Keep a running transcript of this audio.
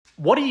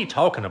What are you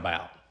talking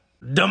about?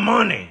 The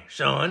money,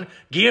 son.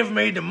 Give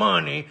me the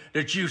money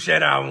that you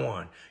said I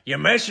won. You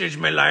messaged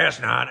me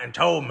last night and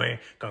told me,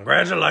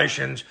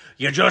 congratulations,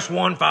 you just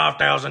won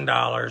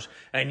 $5,000,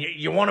 and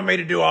you wanted me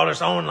to do all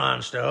this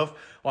online stuff.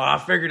 Well, I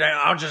figured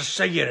I'll just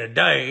see you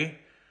today,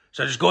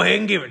 so just go ahead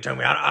and give it to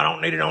me. I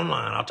don't need it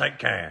online. I'll take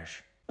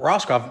cash.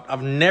 Roscoe,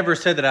 I've never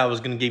said that I was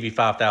going to give you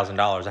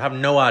 $5,000. I have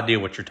no idea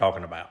what you're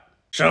talking about.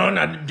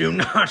 Son, do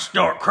not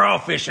start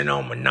crawfishing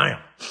on me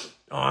now.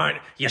 All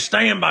right, you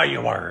stand by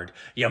your word.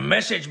 You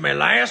messaged me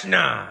last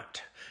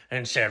night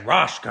and said,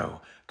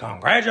 Roscoe,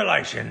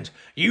 congratulations,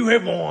 you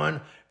have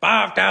won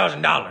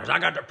 $5,000. I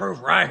got the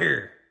proof right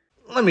here.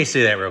 Let me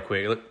see that real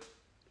quick. Look.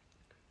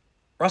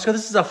 Roscoe,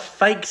 this is a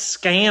fake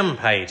scam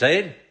page.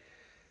 They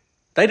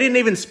didn't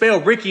even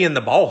spell Ricky and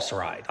the Boss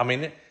right. I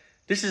mean,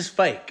 this is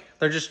fake.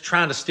 They're just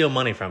trying to steal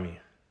money from you.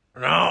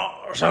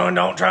 No, son,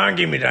 don't try and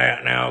give me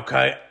that now,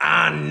 okay?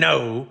 I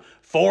know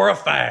for a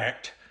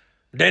fact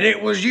that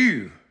it was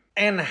you.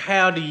 And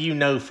how do you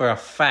know for a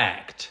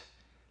fact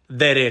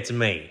that it's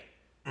me?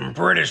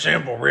 Pretty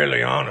simple,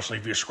 really, honestly.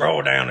 If you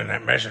scroll down in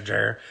that message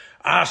there,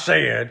 I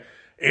said,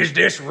 is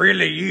this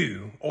really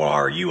you, or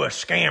are you a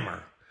scammer?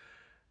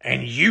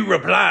 And you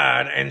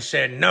replied and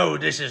said, no,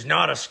 this is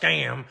not a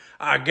scam.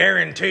 I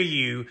guarantee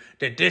you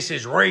that this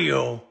is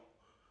real.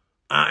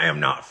 I am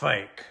not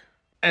fake.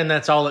 And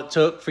that's all it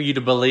took for you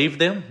to believe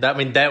them?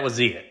 That was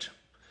it.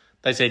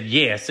 They said,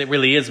 yes, it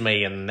really is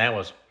me, and that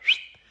was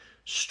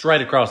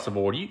straight across the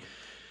board. You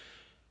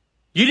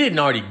didn't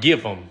already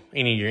give them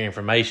any of your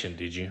information,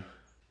 did you?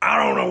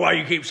 I don't know why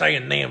you keep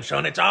saying them,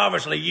 son. It's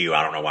obviously you.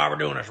 I don't know why we're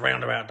doing this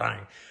roundabout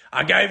thing.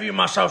 I gave you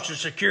my social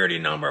security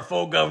number,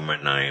 full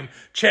government name,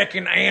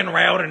 checking and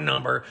routing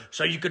number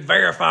so you could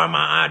verify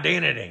my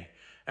identity.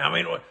 I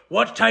mean,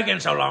 what's taking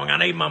so long? I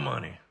need my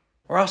money.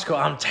 Roscoe,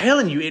 I'm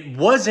telling you, it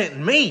wasn't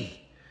me.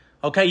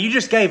 Okay, you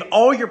just gave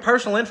all your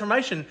personal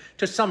information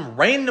to some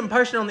random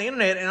person on the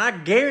internet, and I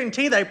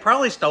guarantee they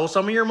probably stole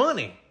some of your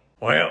money.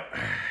 Well,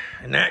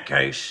 in that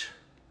case,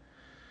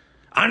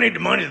 I need the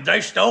money that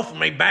they stole from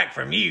me back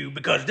from you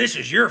because this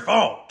is your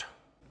fault.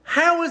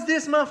 How is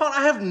this my fault?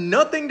 I have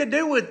nothing to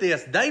do with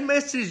this. They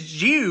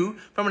messaged you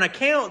from an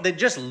account that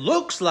just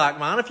looks like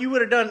mine. If you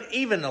would have done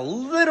even a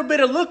little bit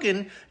of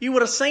looking, you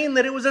would have seen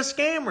that it was a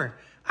scammer.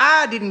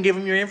 I didn't give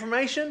them your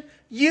information.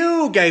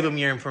 You gave them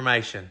your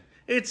information.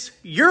 It's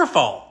your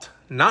fault,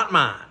 not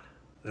mine.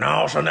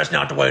 No, son, that's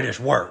not the way this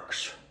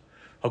works.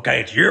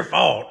 Okay, it's your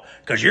fault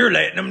because you're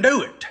letting them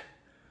do it.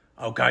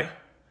 Okay?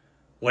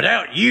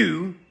 Without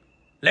you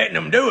letting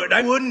them do it,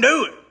 they wouldn't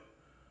do it.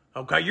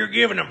 Okay, you're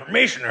giving them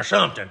permission or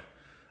something.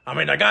 I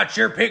mean, they got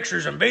your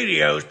pictures and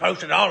videos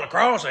posted all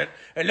across it.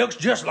 It looks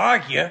just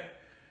like you.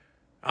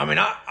 I mean,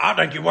 I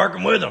think you're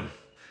working with them.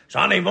 So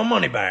I need my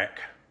money back.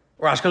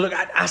 Roscoe, look,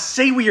 I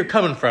see where you're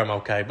coming from,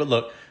 okay? But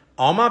look,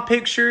 all my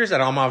pictures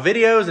and all my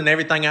videos and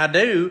everything I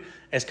do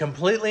is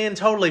completely and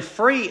totally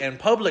free and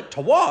public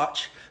to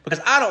watch because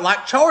I don't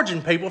like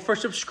charging people for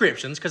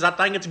subscriptions because I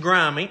think it's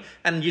grimy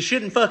and you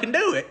shouldn't fucking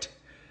do it.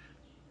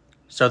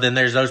 So then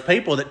there's those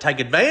people that take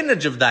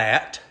advantage of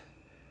that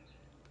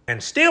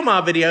and steal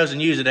my videos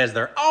and use it as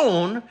their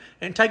own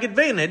and take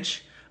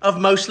advantage of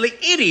mostly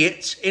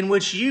idiots, in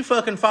which you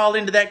fucking fall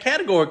into that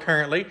category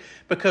currently,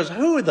 because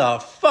who the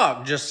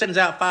fuck just sends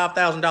out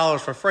 $5,000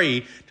 for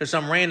free to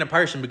some random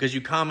person because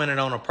you commented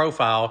on a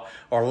profile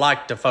or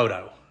liked a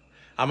photo?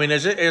 I mean,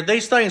 are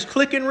these things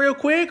clicking real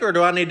quick, or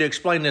do I need to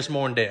explain this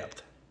more in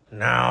depth?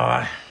 No,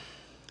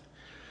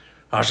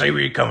 I see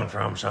where you're coming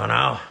from, son.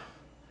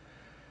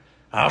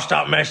 I'll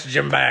stop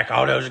messaging back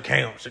all those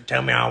accounts that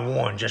tell me I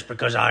won just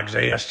because I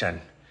exist,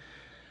 and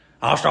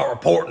I'll start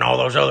reporting all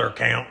those other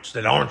accounts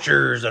that aren't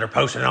yours that are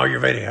posting all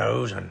your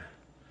videos, and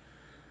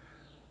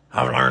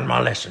I've learned my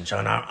lesson,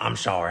 son. I'm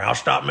sorry. I'll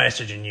stop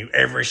messaging you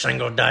every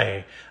single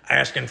day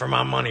asking for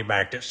my money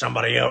back that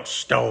somebody else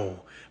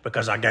stole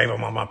because I gave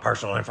them all my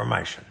personal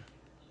information.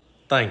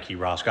 Thank you,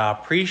 Roscoe. I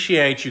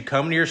appreciate you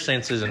coming to your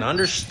senses and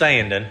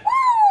understanding.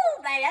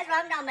 Woo, baby, that's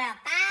what I'm talking about.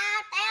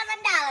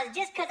 $5,000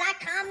 just because I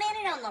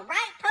commented on the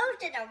right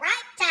post at the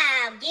right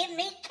time. Give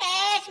me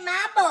cash,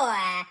 my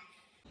boy.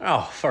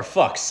 Oh, for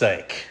fuck's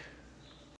sake.